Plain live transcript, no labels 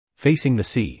Facing the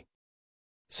sea.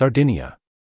 Sardinia.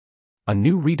 A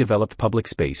new redeveloped public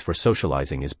space for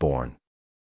socializing is born.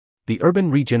 The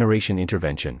urban regeneration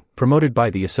intervention, promoted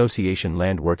by the association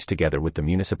Land works together with the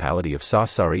municipality of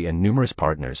Sassari and numerous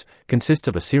partners, consists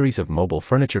of a series of mobile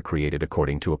furniture created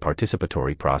according to a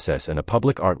participatory process and a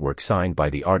public artwork signed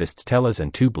by the artists Telas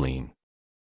and Tublin.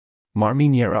 Mar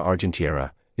Miniera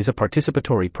Argentiera is a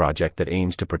participatory project that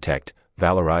aims to protect,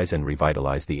 valorize and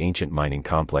revitalize the ancient mining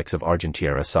complex of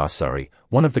Argentiera Sassari,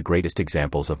 one of the greatest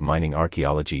examples of mining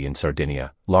archaeology in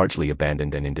Sardinia, largely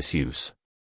abandoned and in disuse.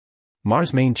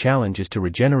 Mar's main challenge is to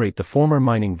regenerate the former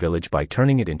mining village by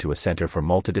turning it into a center for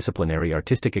multidisciplinary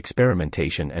artistic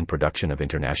experimentation and production of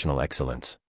international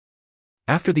excellence.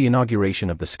 After the inauguration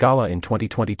of the Scala in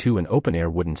 2022, an open-air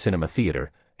wooden cinema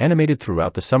theater, animated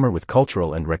throughout the summer with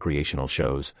cultural and recreational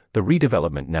shows, the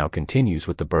redevelopment now continues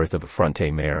with the birth of a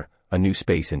Fronte Mare, a new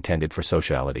space intended for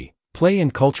sociality, play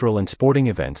and cultural and sporting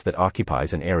events that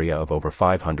occupies an area of over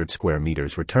 500 square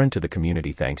meters returned to the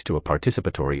community thanks to a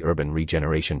participatory urban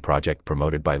regeneration project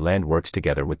promoted by Land works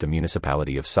together with the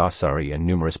municipality of Sassari and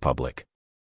numerous public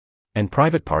and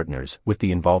private partners, with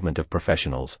the involvement of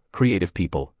professionals, creative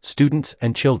people, students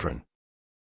and children.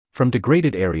 From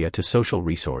degraded area to social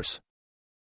resource.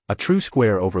 A true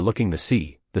square overlooking the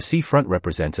seafront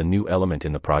represents a new element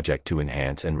in the project to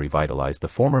enhance and revitalize the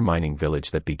former mining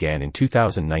village that began in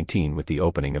 2019 with the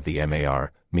opening of the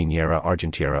Mar Miniera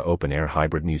Argentiera Open-Air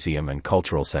Hybrid Museum and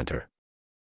Cultural Center.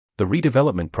 The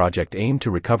redevelopment project aimed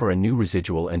to recover a new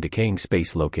residual and decaying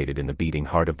space located in the beating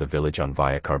heart of the village on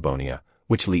Via Carbonia,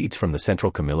 which leads from the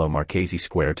central Camillo Marchesi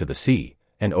Square to the sea,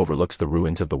 and overlooks the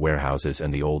ruins of the warehouses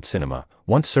and the old cinema,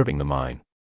 once serving the mine.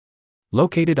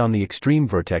 Located on the extreme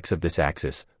vertex of this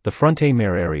axis, the Fronte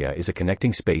Mare area is a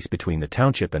connecting space between the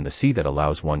township and the sea that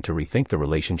allows one to rethink the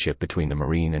relationship between the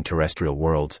marine and terrestrial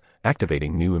worlds,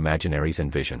 activating new imaginaries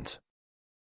and visions.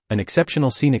 An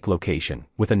exceptional scenic location,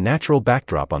 with a natural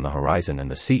backdrop on the horizon and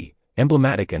the sea,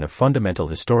 emblematic and of fundamental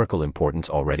historical importance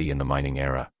already in the mining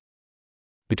era.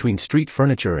 Between street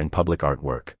furniture and public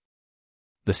artwork.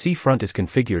 The seafront is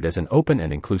configured as an open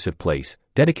and inclusive place,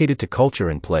 dedicated to culture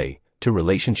and play, to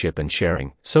relationship and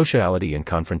sharing, sociality and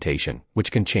confrontation,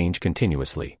 which can change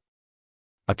continuously.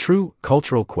 A true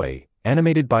cultural quay,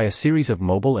 animated by a series of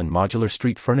mobile and modular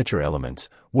street furniture elements,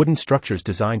 wooden structures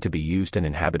designed to be used and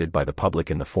inhabited by the public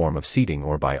in the form of seating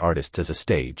or by artists as a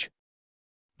stage.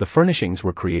 The furnishings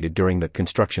were created during the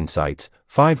construction site's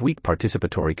 5-week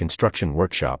participatory construction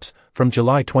workshops, from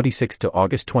July 26 to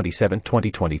August 27,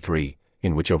 2023,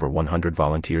 in which over 100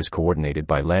 volunteers coordinated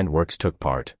by Land works took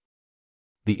part.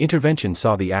 The intervention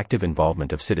saw the active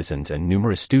involvement of citizens and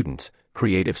numerous students,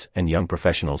 creatives, and young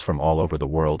professionals from all over the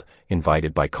world,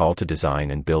 invited by call to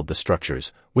design and build the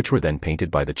structures, which were then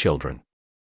painted by the children.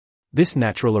 This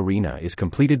natural arena is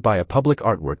completed by a public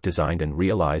artwork designed and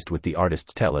realized with the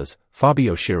artists Telas,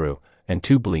 Fabio Chiru, and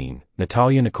Tublin,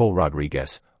 Natalia Nicole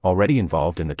Rodriguez, already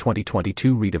involved in the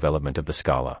 2022 redevelopment of the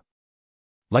Scala.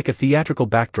 Like a theatrical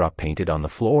backdrop painted on the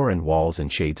floor and walls in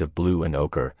shades of blue and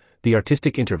ochre, the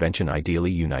artistic intervention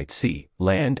ideally unites sea,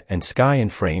 land, and sky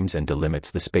and frames and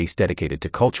delimits the space dedicated to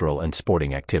cultural and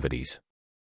sporting activities.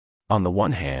 On the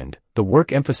one hand, the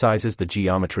work emphasizes the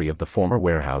geometry of the former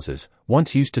warehouses,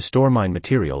 once used to store mine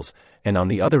materials, and on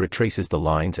the other it traces the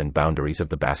lines and boundaries of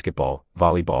the basketball,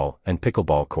 volleyball, and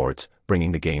pickleball courts,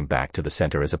 bringing the game back to the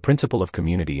center as a principle of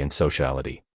community and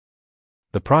sociality.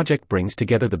 The project brings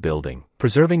together the building,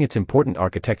 preserving its important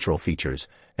architectural features,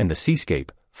 and the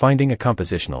seascape, finding a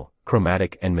compositional,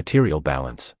 chromatic and material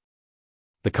balance.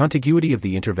 The contiguity of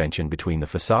the intervention between the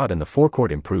facade and the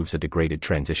forecourt improves a degraded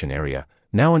transition area,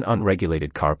 now an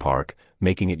unregulated car park,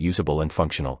 making it usable and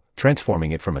functional,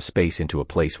 transforming it from a space into a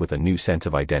place with a new sense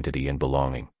of identity and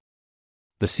belonging.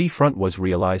 The seafront was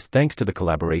realized thanks to the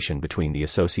collaboration between the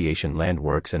association Land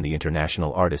works and the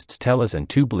international artists Telas and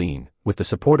Tublin, with the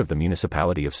support of the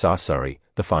municipality of Sassari,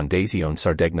 the Fondazione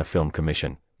Sardegna Film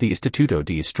Commission, the Istituto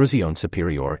di Istruzione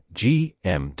Superiore,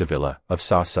 G.M. de Villa, of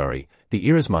Sassari, the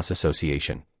Erasmus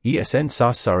Association, ESN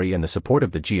Sassari and the support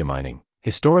of the Geomining,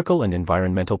 Historical and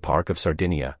Environmental Park of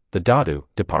Sardinia, the DADU,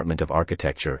 Department of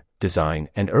Architecture, Design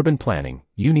and Urban Planning,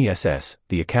 UniSS,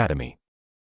 the Academy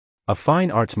of Fine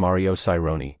Arts Mario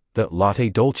Cironi, the Latte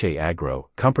Dolce Agro,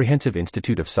 Comprehensive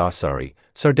Institute of Sassari,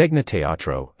 Sardegna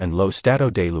Teatro and Lo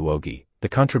Stato dei Luoghi, the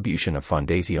contribution of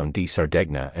Fondazione di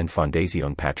Sardegna and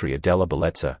Fondazione Patria della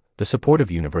Bellezza, the support of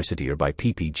Universitaire by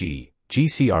PPG,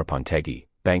 GCR Ponteghi,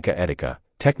 Banca Etica,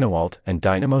 Technoalt and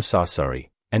Dynamo Sassari,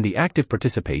 and the active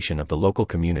participation of the local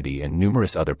community and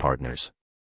numerous other partners.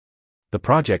 The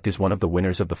project is one of the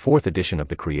winners of the 4th edition of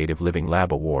the Creative Living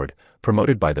Lab Award,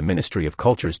 promoted by the Ministry of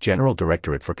Culture's General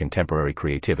Directorate for Contemporary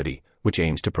Creativity, which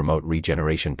aims to promote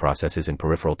regeneration processes in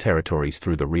peripheral territories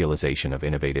through the realization of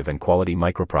innovative and quality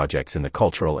microprojects in the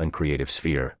cultural and creative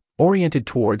sphere, oriented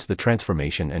towards the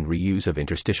transformation and reuse of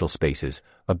interstitial spaces,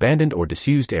 abandoned or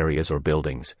disused areas or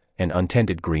buildings, and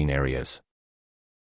untended green areas.